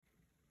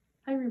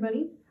Hi,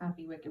 everybody.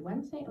 Happy Wicked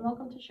Wednesday, and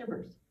welcome to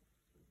Shivers.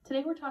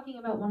 Today, we're talking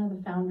about one of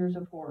the founders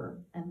of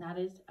horror, and that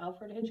is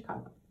Alfred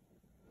Hitchcock.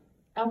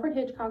 Alfred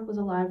Hitchcock was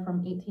alive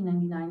from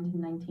 1899 to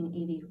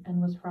 1980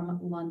 and was from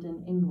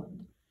London,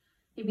 England.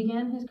 He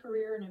began his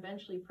career and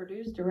eventually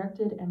produced,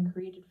 directed, and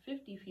created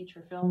 50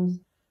 feature films,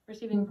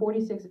 receiving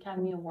 46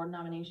 Academy Award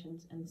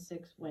nominations and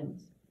 6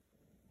 wins.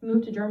 He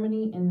moved to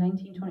Germany in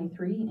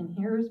 1923, and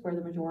here is where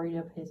the majority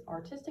of his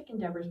artistic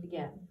endeavors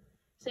began,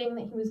 saying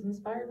that he was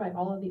inspired by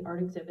all of the art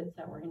exhibits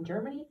that were in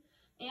Germany,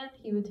 and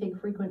he would take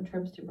frequent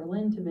trips to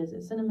Berlin to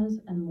visit cinemas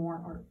and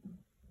more art.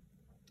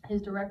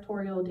 His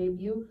directorial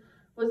debut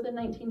was the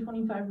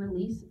 1925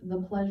 release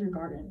The Pleasure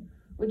Garden,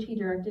 which he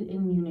directed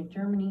in Munich,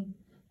 Germany,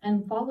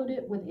 and followed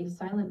it with a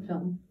silent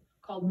film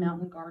called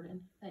Mountain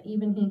Garden that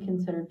even he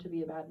considered to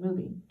be a bad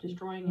movie,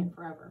 destroying it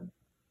forever.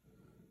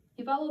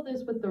 He followed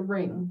this with The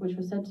Ring, which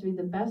was said to be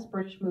the best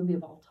British movie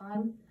of all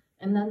time,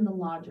 and then The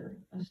Lodger,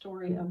 a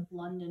story of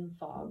London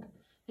fog,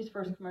 his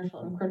first commercial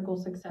and critical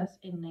success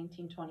in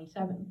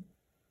 1927.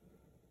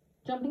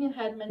 Jumping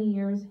ahead many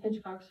years,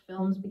 Hitchcock's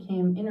films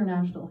became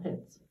international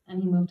hits,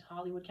 and he moved to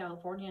Hollywood,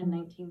 California in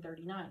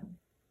 1939.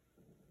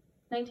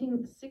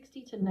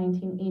 1960 to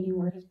 1980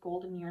 were his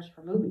golden years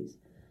for movies,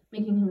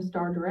 making him a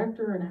star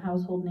director and a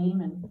household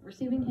name, and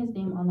receiving his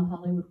name on the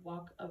Hollywood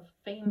Walk of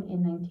Fame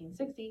in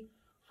 1960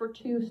 for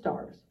 2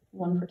 stars,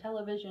 one for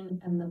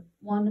television and the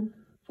one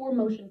for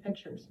motion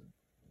pictures.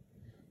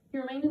 He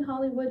remained in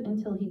Hollywood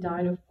until he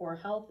died of poor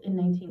health in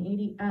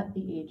 1980 at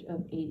the age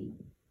of 80.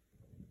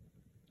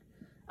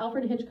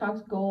 Alfred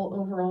Hitchcock's goal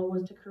overall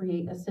was to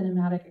create a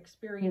cinematic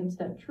experience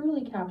that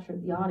truly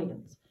captured the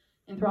audience,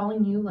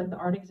 enthralling you like the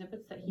art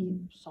exhibits that he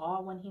saw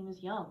when he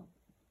was young.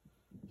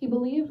 He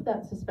believed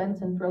that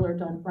suspense and thriller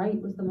done right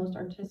was the most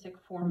artistic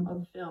form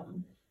of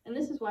film, and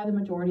this is why the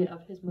majority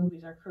of his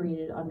movies are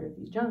created under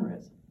these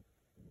genres.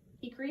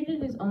 He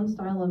created his own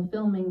style of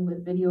filming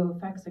with video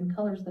effects and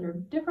colors that are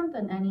different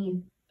than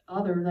any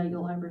other that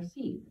you'll ever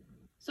see,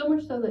 so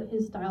much so that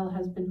his style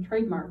has been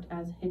trademarked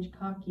as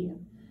Hitchcockian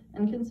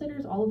and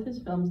considers all of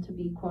his films to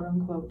be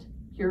quote-unquote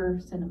pure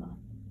cinema.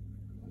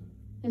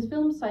 His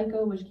film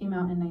Psycho, which came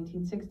out in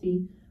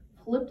 1960,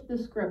 flipped the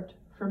script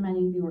for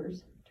many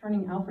viewers,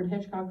 turning Alfred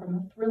Hitchcock from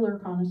a thriller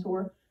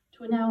connoisseur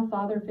to a now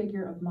father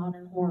figure of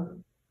modern horror.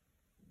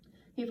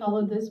 He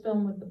followed this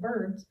film with The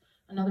Birds,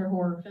 another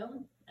horror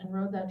film, and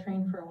rode that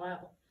train for a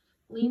while,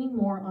 leaning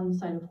more on the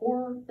side of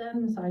horror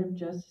than the side of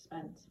just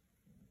suspense.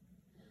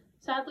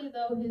 Sadly,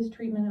 though, his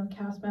treatment of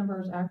cast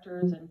members,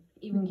 actors, and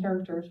even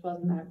characters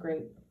wasn't that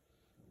great.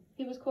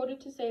 He was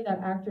quoted to say that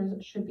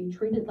actors should be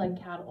treated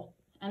like cattle,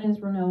 and is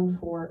renowned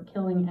for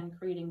killing and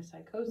creating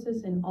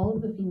psychosis in all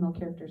of the female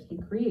characters he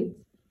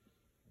creates.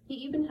 He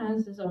even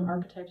has his own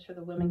archetypes for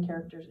the women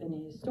characters in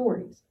his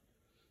stories: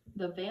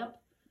 the vamp,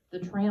 the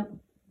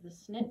tramp, the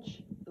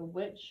snitch, the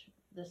witch,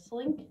 the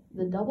slink,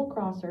 the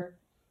double-crosser,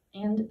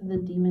 and the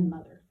demon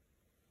mother.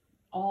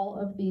 All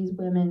of these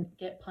women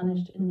get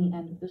punished in the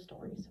end of the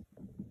stories.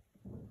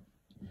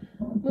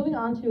 Moving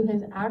on to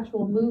his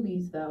actual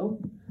movies, though,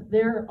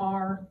 there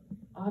are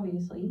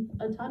obviously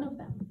a ton of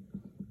them.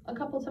 A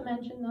couple to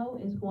mention, though,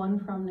 is one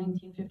from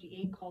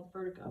 1958 called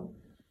Vertigo.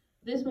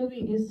 This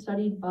movie is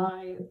studied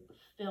by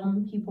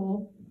film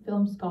people,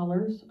 film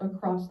scholars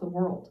across the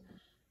world.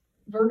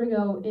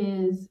 Vertigo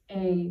is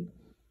a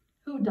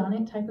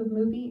whodunit type of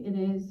movie. It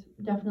is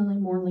definitely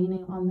more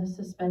leaning on the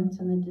suspense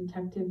and the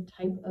detective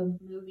type of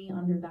movie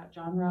under that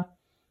genre.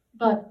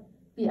 But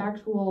the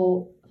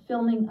actual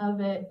filming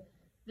of it,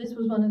 this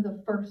was one of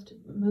the first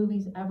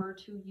movies ever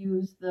to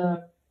use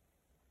the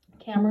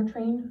camera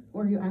train,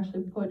 where you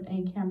actually put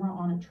a camera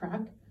on a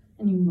track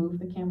and you move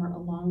the camera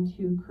along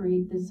to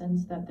create the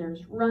sense that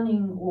there's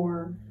running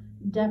or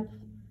depth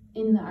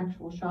in the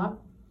actual shot.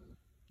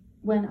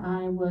 When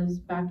I was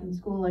back in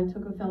school, I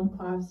took a film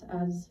class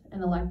as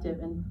an elective,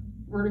 and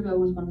Vertigo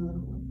was one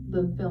of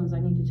the films I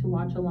needed to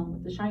watch along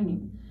with The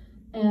Shining.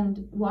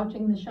 And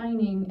watching The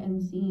Shining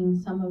and seeing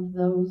some of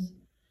those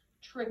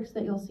tricks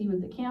that you'll see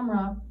with the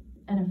camera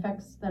and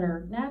effects that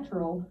are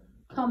natural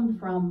come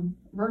from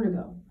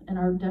Vertigo and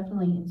are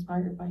definitely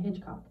inspired by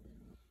Hitchcock.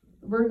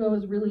 Vertigo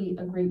is really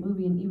a great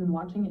movie, and even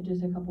watching it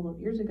just a couple of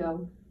years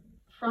ago,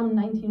 from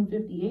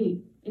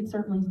 1958, it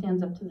certainly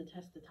stands up to the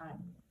test of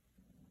time.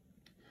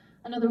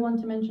 Another one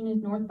to mention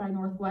is North by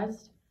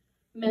Northwest.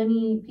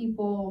 Many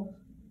people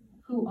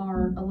who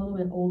are a little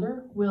bit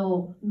older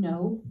will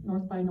know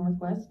North by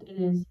Northwest.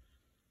 It is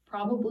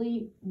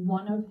probably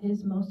one of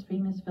his most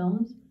famous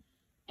films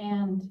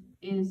and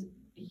is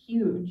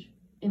huge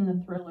in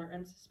the thriller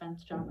and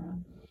suspense genre.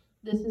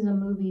 This is a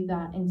movie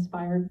that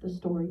inspired the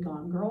story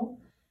Gone Girl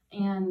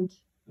and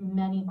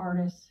many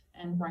artists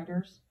and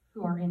writers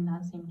who are in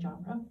that same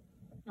genre.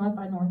 North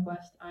by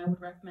Northwest, I would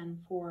recommend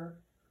for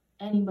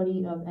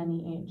anybody of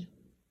any age.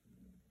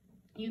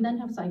 You then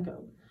have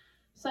Psycho.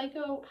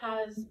 Psycho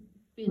has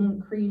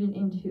been created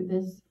into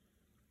this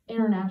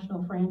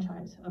international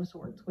franchise of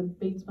sorts with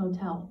Bates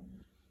Motel.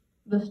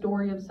 The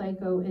story of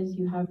Psycho is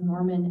you have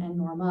Norman and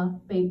Norma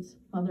Bates,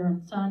 mother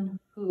and son,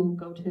 who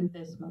go to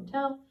this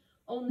motel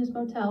own this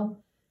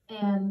motel,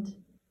 and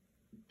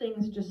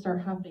things just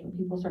start happening.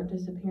 People start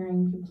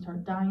disappearing, people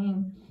start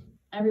dying.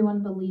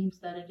 Everyone believes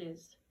that it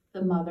is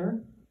the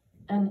mother,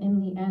 and in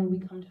the end,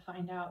 we come to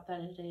find out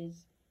that it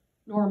is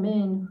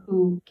Norman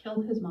who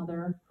killed his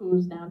mother,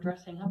 who's now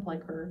dressing up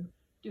like her,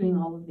 doing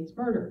all of these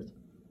murders.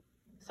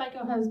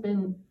 Psycho has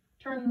been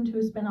turned into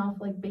a spin-off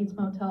like Bates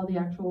Motel, the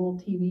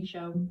actual TV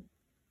show.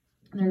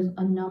 There's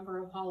a number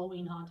of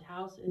Halloween haunted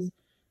houses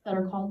that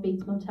are called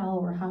Bates Motel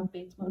or have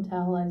Bates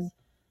Motel as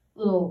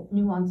little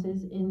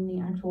nuances in the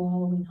actual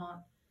Halloween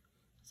haunt.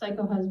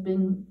 Psycho has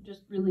been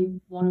just really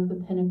one of the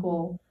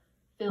pinnacle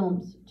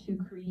films to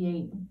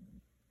create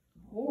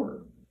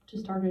horror, to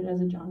start it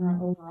as a genre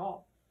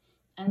overall.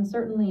 And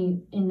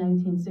certainly in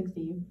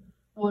 1960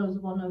 was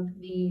one of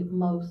the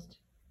most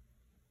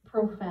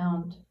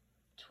profound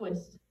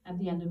twists at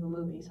the end of a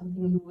movie,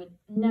 something you would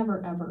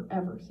never, ever,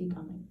 ever see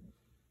coming.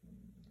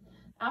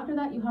 After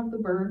that, you have The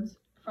Birds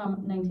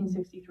from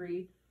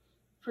 1963.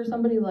 For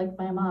somebody like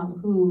my mom,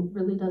 who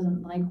really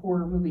doesn't like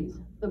horror movies,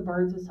 The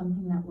Birds is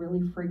something that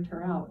really freaked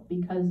her out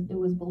because it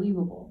was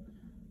believable.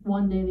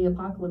 One day the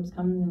apocalypse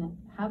comes and it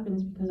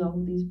happens because all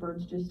of these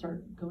birds just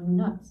start going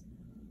nuts.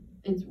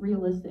 It's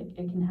realistic,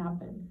 it can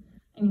happen.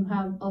 And you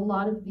have a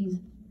lot of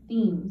these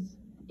themes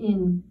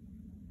in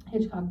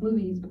Hitchcock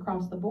movies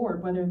across the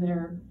board, whether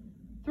they're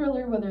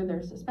thriller, whether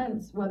they're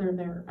suspense, whether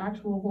they're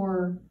actual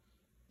horror.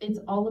 It's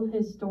all of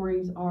his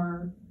stories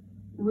are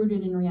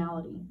rooted in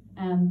reality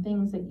and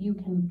things that you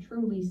can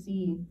truly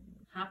see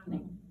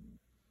happening.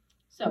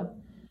 So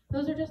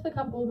those are just a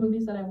couple of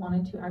movies that I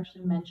wanted to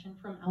actually mention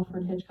from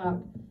Alfred Hitchcock.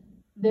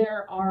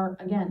 There are,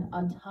 again,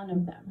 a ton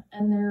of them,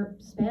 and they're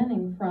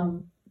spanning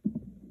from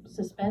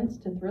suspense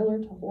to thriller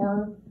to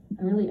horror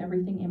and really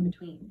everything in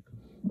between.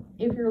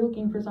 If you're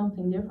looking for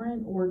something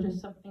different or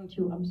just something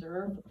to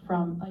observe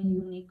from a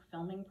unique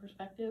filming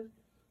perspective,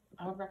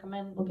 I would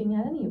recommend looking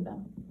at any of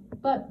them.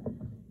 But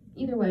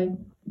either way,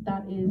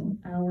 that is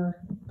our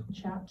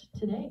chat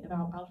today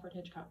about Alfred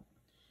Hitchcock.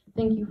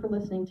 Thank you for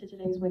listening to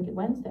today's Wicked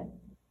Wednesday.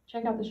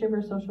 Check out the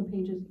Shivers social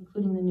pages,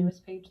 including the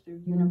newest page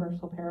through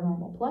Universal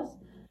Paranormal Plus,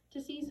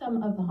 to see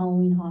some of the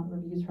Halloween haunt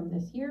reviews from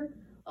this year,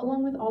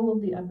 along with all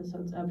of the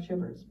episodes of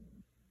Shivers.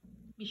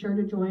 Be sure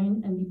to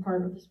join and be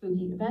part of the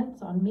spooky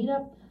events on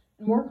Meetup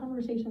and more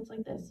conversations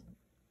like this.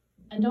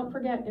 And don't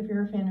forget, if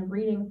you're a fan of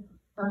reading,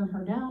 Burn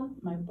Her Down,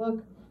 my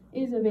book,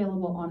 is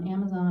available on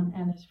Amazon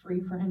and is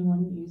free for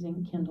anyone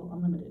using Kindle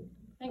Unlimited.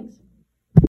 Thanks.